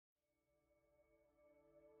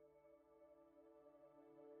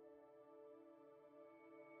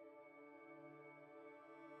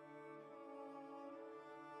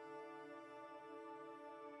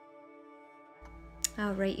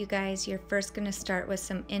All right, you guys, you're first going to start with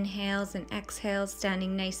some inhales and exhales,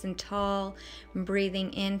 standing nice and tall,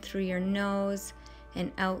 breathing in through your nose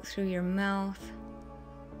and out through your mouth.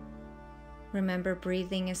 Remember,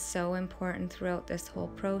 breathing is so important throughout this whole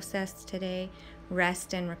process today.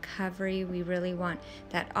 Rest and recovery. We really want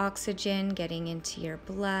that oxygen getting into your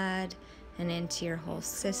blood and into your whole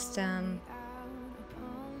system.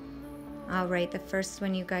 All right, the first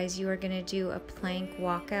one, you guys, you are going to do a plank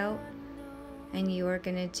walkout. And you are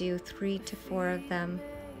going to do 3 to 4 of them.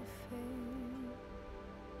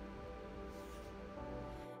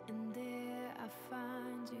 And there I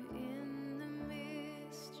find you in the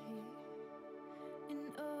mystery,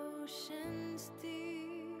 in oceans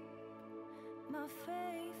deep, my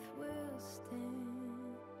faith will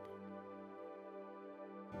stand.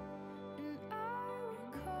 And I will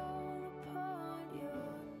call upon your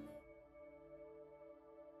name.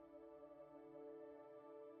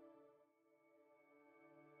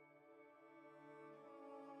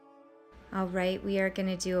 All right, we are going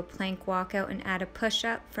to do a plank walkout and add a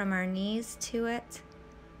push-up from our knees to it.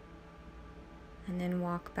 And then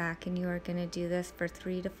walk back, and you are going to do this for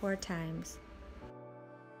 3 to 4 times.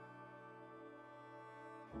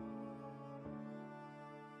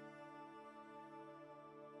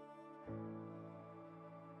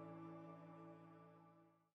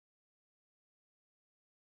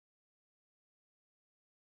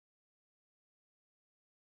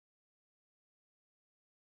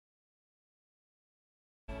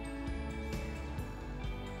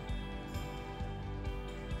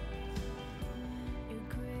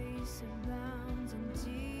 Abounds in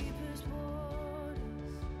deepest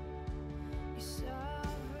waters. You're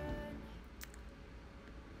sovereign.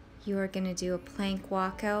 You are going to do a plank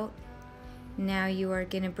walkout. Now you are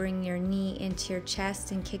going to bring your knee into your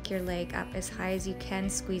chest and kick your leg up as high as you can,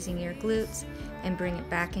 squeezing your glutes, and bring it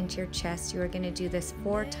back into your chest. You are going to do this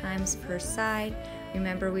 4 times per side.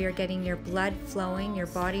 Remember, we are getting your blood flowing, your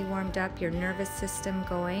body warmed up, your nervous system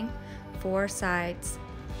going. 4 sides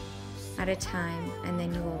at a time, and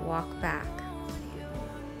then you will walk back.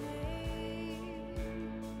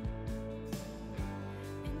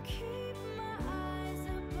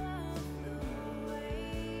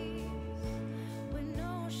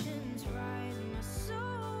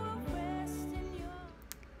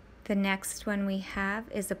 The next one we have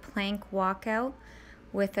is a plank walkout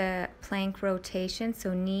with a plank rotation.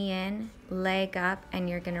 So knee in, leg up, and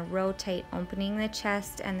you're going to rotate, opening the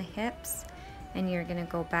chest and the hips. And you're going to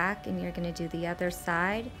go back and you're going to do the other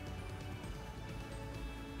side.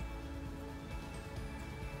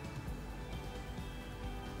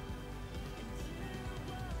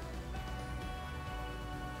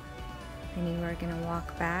 And you are going to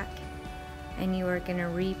walk back. And you are going to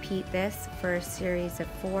repeat this for a series of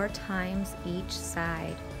 4 times each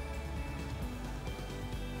side.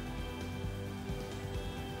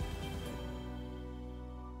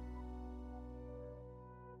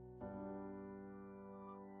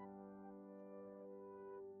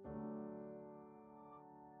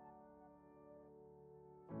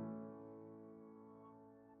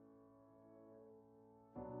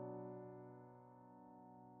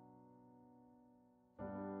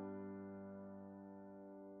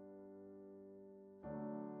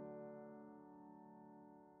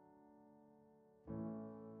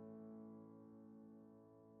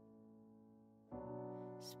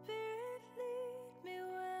 Spirit, lead me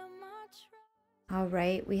where my trust. All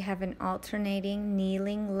right, we have an alternating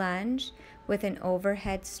kneeling lunge with an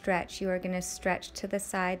overhead stretch. You are going to stretch to the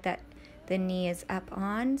side that the knee is up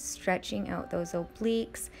on, stretching out those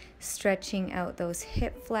obliques, stretching out those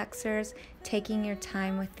hip flexors, taking your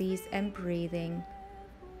time with these and breathing.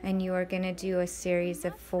 And you are going to do a series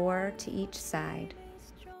of 4 to each side.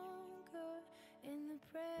 Stronger in the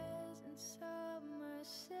presence of my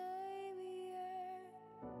Savior.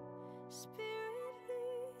 Spirit,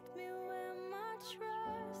 lead me where my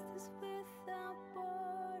trust is without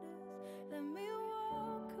borders. Let me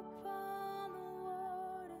walk upon the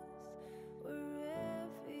waters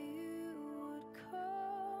wherever you would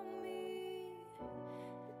call me.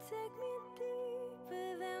 Take me deeper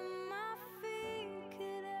than my feet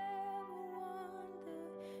could ever wander,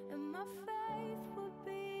 and my faith will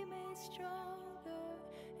be made stronger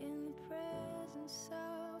in the presence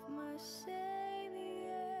of my Savior.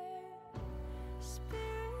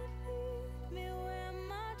 Spirit, lead me where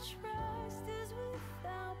my trust is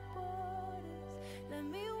without borders. Let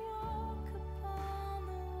me walk upon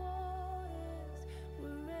the waters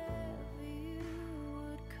wherever you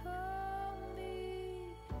would call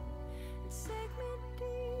me. Take me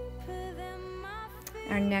deeper than my feet.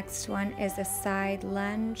 Our next one is a side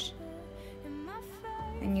lunge.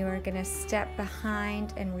 And you are going to step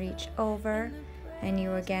behind and reach over, and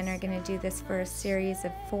you again are going to do this for a series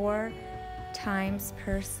of 4 times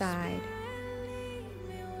per side.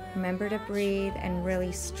 Remember to breathe and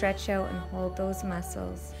really stretch out and hold those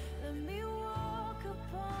muscles.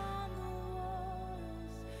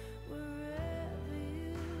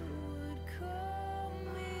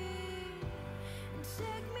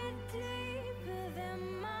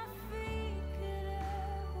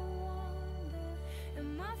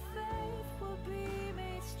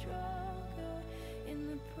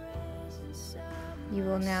 You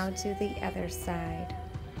will now do the other side.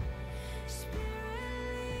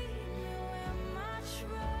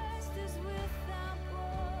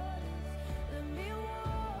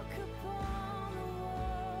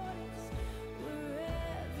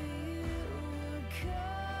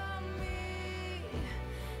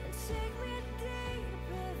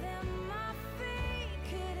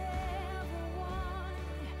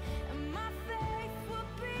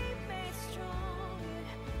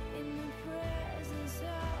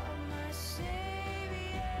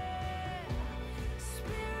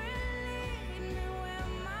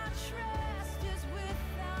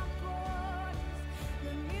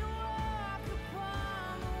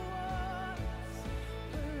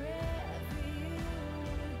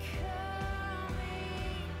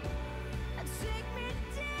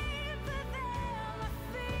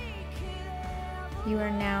 You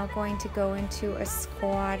are now going to go into a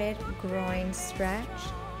squatted groin stretch,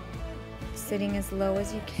 sitting as low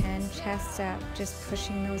as you can, chest up, just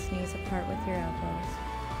pushing those knees apart with your elbows.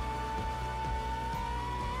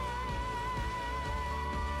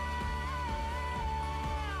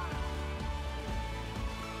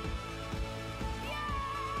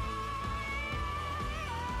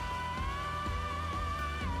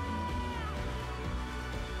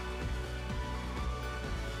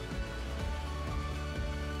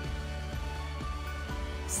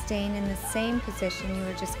 Staying in the same position, you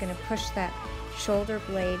are just going to push that shoulder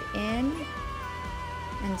blade in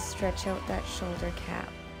and stretch out that shoulder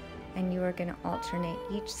cap. And you are going to alternate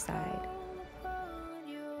each side.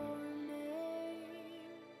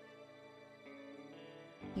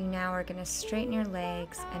 You now are going to straighten your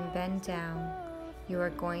legs and bend down. You are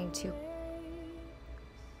going to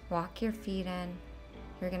walk your feet in.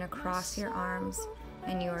 You're going to cross your arms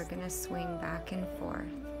and you are going to swing back and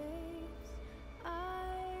forth.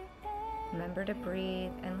 Remember to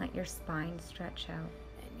breathe and let your spine stretch out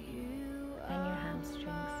and your hamstrings.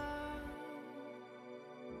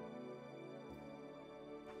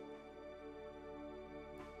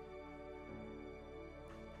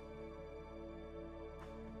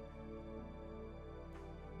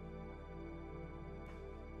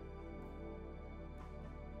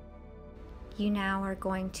 You now are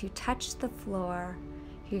going to touch the floor.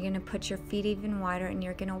 You're going to put your feet even wider and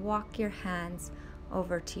you're going to walk your hands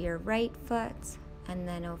over to your right foot and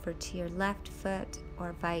then over to your left foot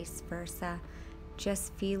or vice versa.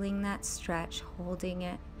 Just feeling that stretch, holding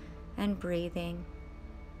it and breathing.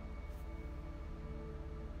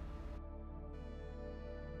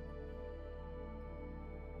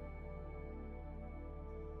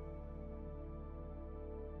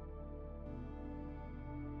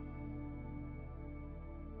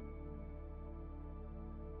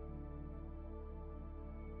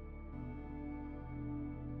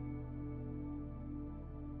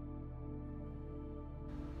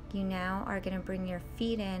 You now are going to bring your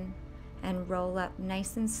feet in and roll up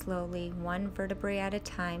nice and slowly, 1 vertebrae at a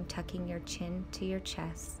time, tucking your chin to your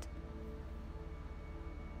chest.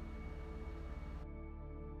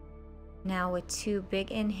 Now with 2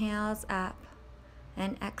 big inhales up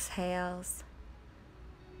and exhales.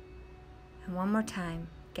 And one more time,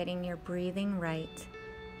 getting your breathing right,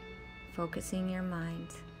 focusing your mind.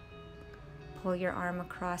 Pull your arm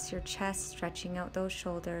across your chest, stretching out those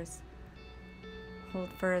shoulders. Hold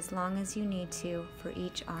for as long as you need to for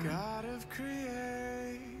each arm. God of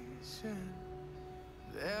creation,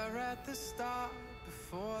 there at the start,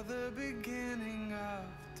 before the beginning of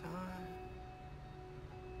time.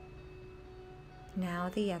 Now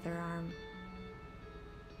the other arm.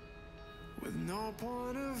 With no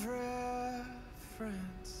point of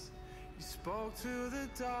reference, you spoke to the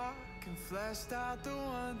dark and fleshed out the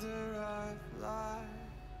wonder of life.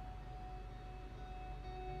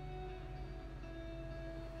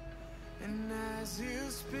 And as you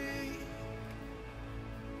speak,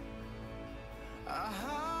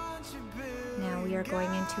 100 billion. Now we are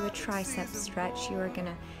going into a tricep stretch. You are going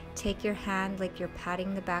to take your hand like you're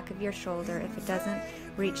patting the back of your shoulder. If it doesn't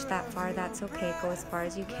reach that far, that's okay. Go as far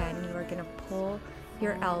as you can. You are going to pull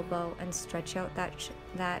your elbow and stretch out that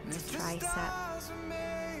tricep.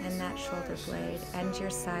 and that shoulder blade and your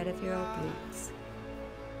side of your obliques.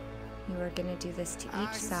 You are going to do this to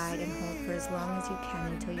each side and hold for as long as you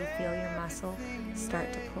can until you feel your muscle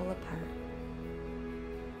start to pull apart.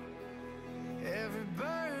 Every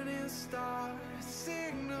burning star, a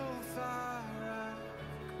signal fire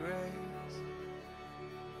of grace.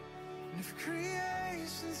 And if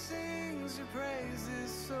creation sings your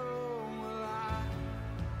praises, so will I.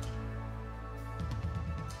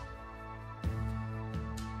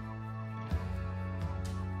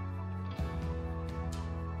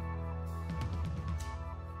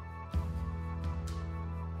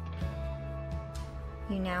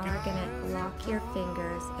 You now are going to lock your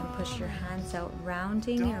fingers and push your hands out,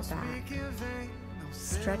 rounding your back,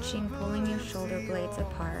 stretching, pulling your shoulder blades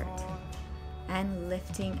apart, and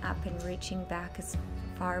lifting up and reaching back as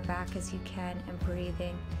far back as you can, and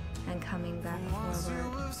breathing and coming back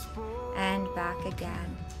forward and back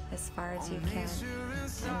again as far as you can,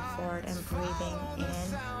 and forward, and breathing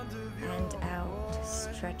in and out,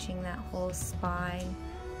 stretching that whole spine,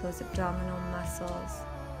 those abdominal muscles.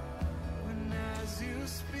 As you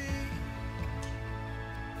speak,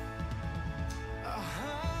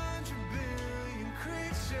 100 billion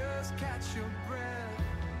creatures catch your breath,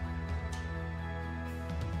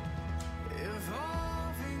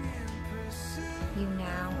 evolving in pursuit. You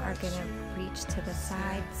now are going to reach to the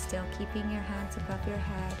side, still keeping your hands above your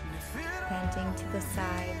head, bending to the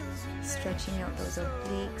side, stretching out those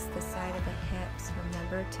obliques, the side of the hips.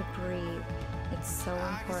 Remember to breathe. It's so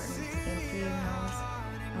important. In through your nose,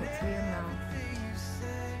 out through your mouth.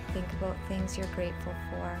 Think about things you're grateful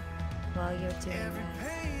for while you're doing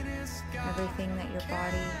this. Everything that your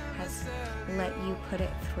body has let you put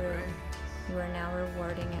it through, you are now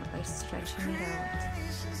rewarding it by stretching it out,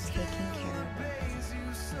 taking care of it.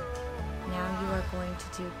 Now you are going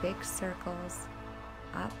to do big circles,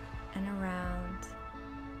 up and around,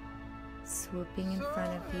 swooping in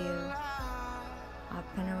front of you,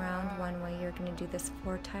 up and around one way. You're going to do this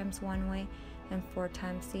 4 times one way and 4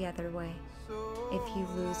 times the other way. If you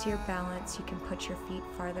lose your balance, you can put your feet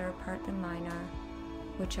farther apart than mine are,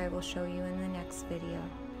 which I will show you in the next video.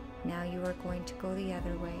 Now you are going to go the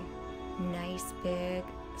other way. Nice big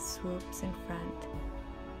swoops in front,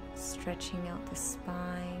 stretching out the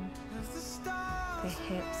spine, the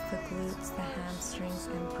hips, the glutes, the hamstrings,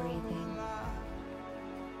 and breathing.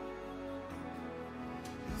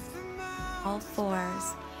 All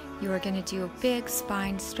fours. You are going to do a big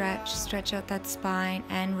spine stretch, stretch out that spine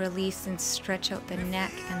and release and stretch out the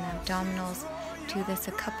neck and the abdominals. Do this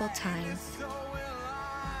a couple times.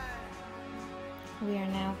 We are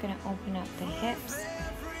now going to open up the hips.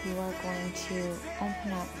 You are going to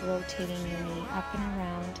open up, rotating your knee up and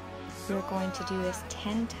around. You are going to do this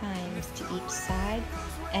 10 times to each side,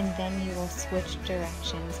 and then you will switch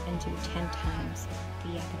directions and do 10 times the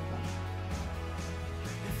other way.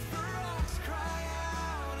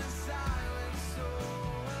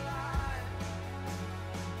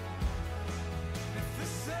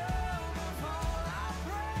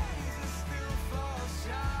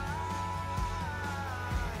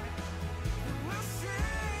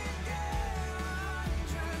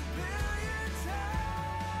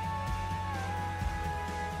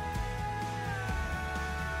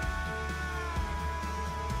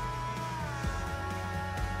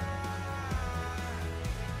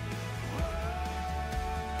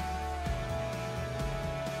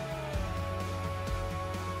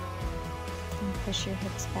 Push your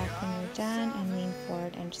hips back when you're done and lean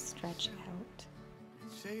forward and stretch out.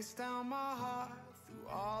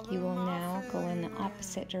 You will now go in the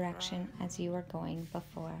opposite direction as you were going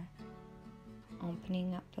before,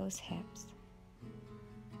 opening up those hips.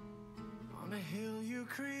 On a hill you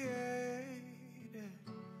created,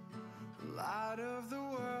 the light of the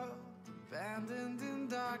world, abandoned in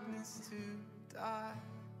darkness to die.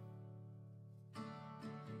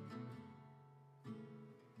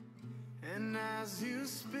 And as you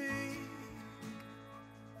speak,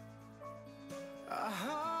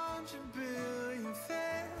 100 billion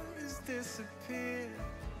failures disappear,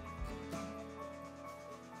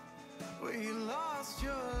 where you lost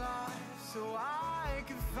your life so I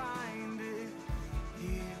could find it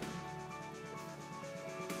here.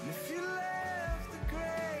 And if you left the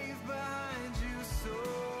grave behind you so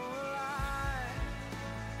alive,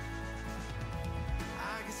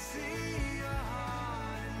 I can see your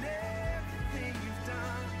heart and everything you've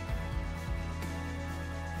done,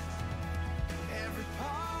 every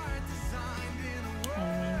part designed in a world. And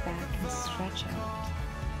lean back and stretch out.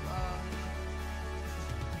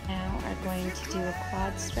 Now are going to do a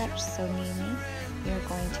quad stretch, so kneeling, you're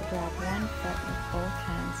going to grab one foot with both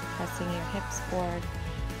hands, pressing your hips forward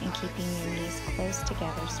and keeping your knees close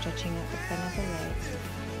together, stretching out the front of the legs.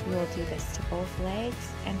 You will do this to both legs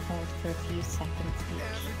and hold for a few seconds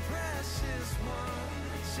each.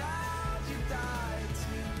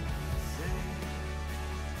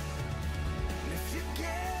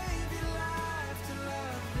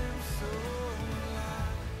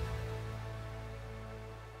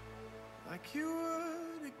 Like you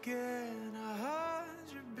would again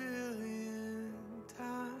 100 billion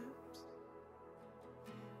times,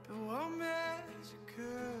 but what measure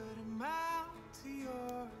could amount to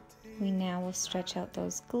your taste? We now will stretch out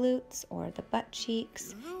those glutes or the butt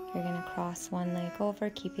cheeks. You're going to cross one leg over,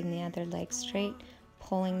 keeping the other leg straight,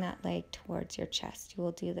 pulling that leg towards your chest. You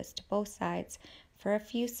will do this to both sides for a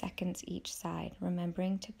few seconds each side,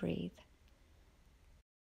 remembering to breathe.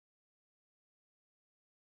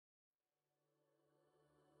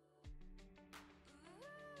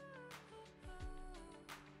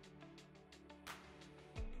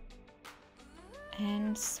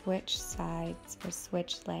 And switch sides or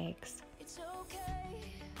switch legs. It's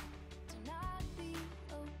okay to not be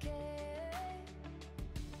okay.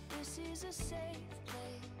 This is a safe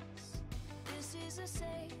place. This is a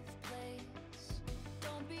safe place.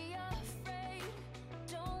 Don't be afraid.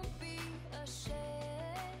 Don't be ashamed.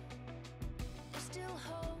 There's still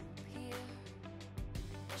hope here.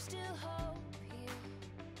 There's still hope here.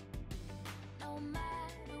 No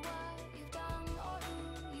matter what you've done or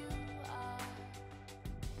who you are.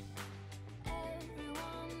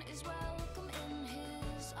 Everyone is welcome in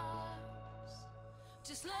his arms.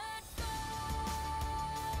 Just let go.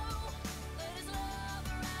 Let his love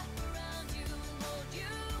wrap around you, hold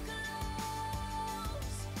you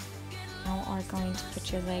close. Now are going to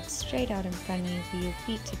put your legs straight out in front of you,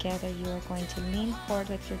 feet together. You are going to lean forward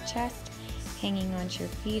with your chest hanging onto your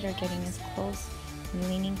feet or getting as close and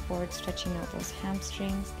leaning forward, stretching out those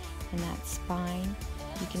hamstrings and that spine.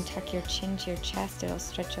 You can tuck your chin to your chest, it'll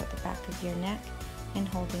stretch out the back of your neck, and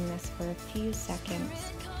holding this for a few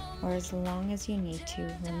seconds or as long as you need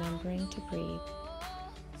to, remembering to breathe.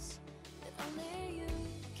 That only you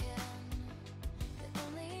can, that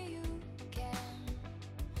only you can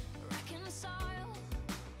reconcile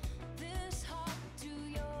this heart to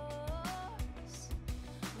yours.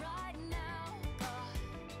 Right now, God,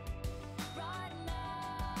 right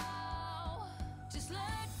now. Just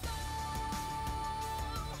let go.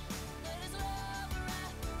 Let his love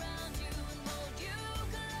wrap around you and hold you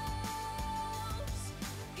close.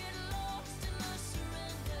 Get lost in the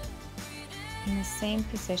surrender. Breathe In the same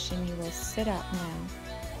position, you will sit up now,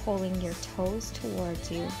 pulling your toes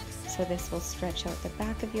towards you, so this will stretch out the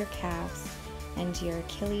back of your calves and your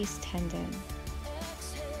Achilles tendon.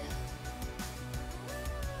 exhale.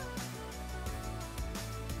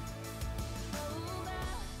 Oh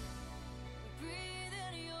God, we breathe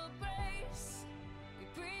in your grace. We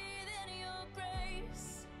breathe in your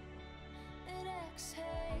grace. And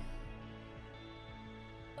exhale.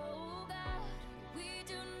 Oh God, we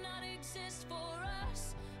do not exist for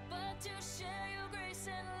us, but to share your grace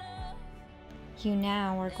and love. You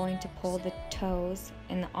now are going to pull the toes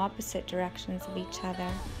in the opposite directions of each other.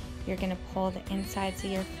 You're going to pull the insides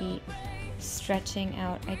of your feet, stretching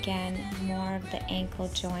out again more of the ankle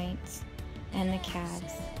joints and the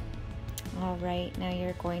calves. All right, now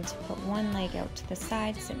you're going to put one leg out to the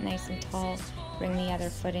side, sit nice and tall, bring the other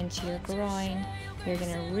foot into your groin. You're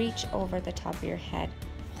going to reach over the top of your head,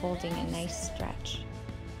 holding a nice stretch.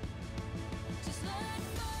 Just let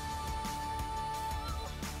go.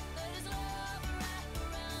 Let his love wrap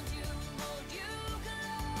around you and hold you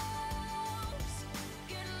close.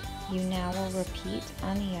 Get lost You now will repeat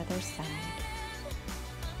on the other side.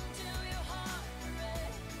 until your heart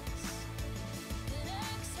breaks. Then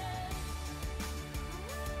exhale.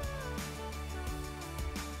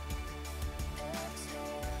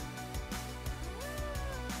 Exhale.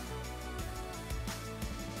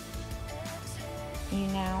 Exhale. You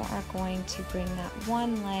now are going to bring that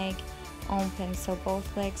one leg open, so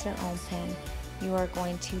both legs are open. You are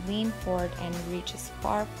going to lean forward and reach as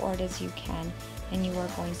far forward as you can, and you are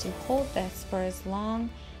going to hold this for as long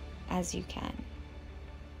as you can.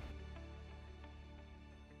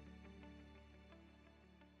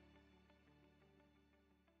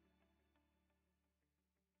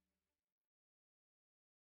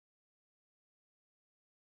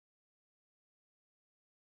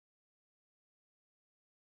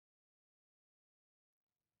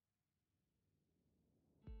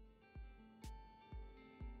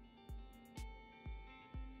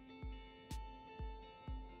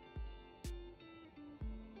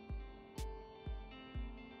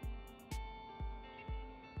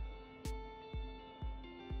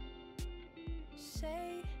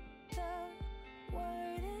 Say the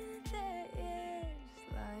word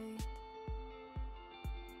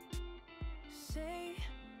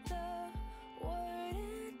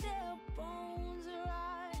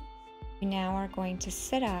You now are going to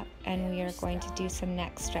sit up and we are going to do some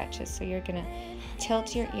neck stretches. So you're going to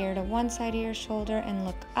tilt your ear to one side of your shoulder and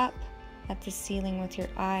look up at the ceiling with your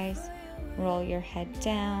eyes. Roll your head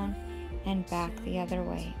down and back the other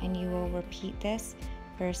way. And you will repeat this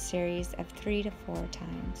for a series of 3 to 4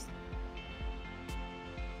 times.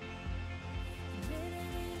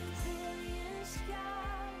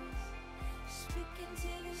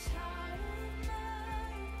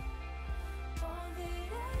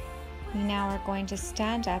 You now are going to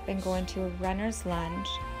stand up and go into a runner's lunge,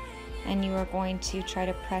 and you are going to try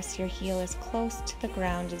to press your heel as close to the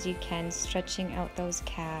ground as you can, stretching out those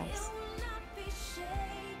calves.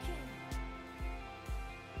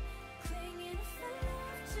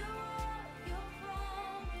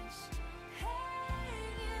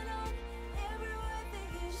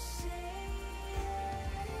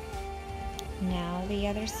 Now the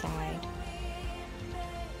other side,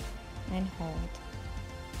 and hold.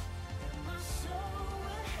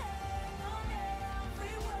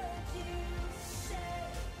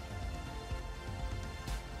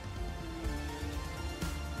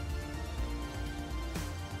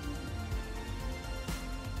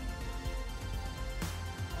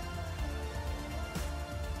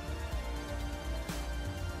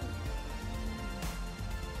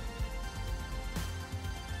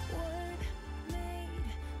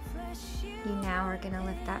 You now are going to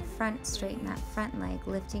lift that front, straighten that front leg,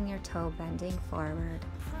 lifting your toe, bending forward.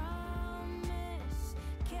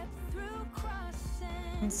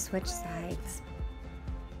 And switch sides.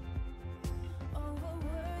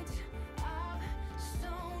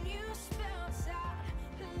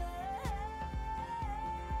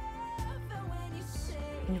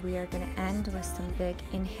 And we are going to end with some big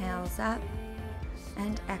inhales up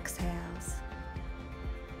and exhales.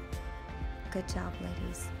 Good job,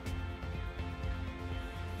 ladies.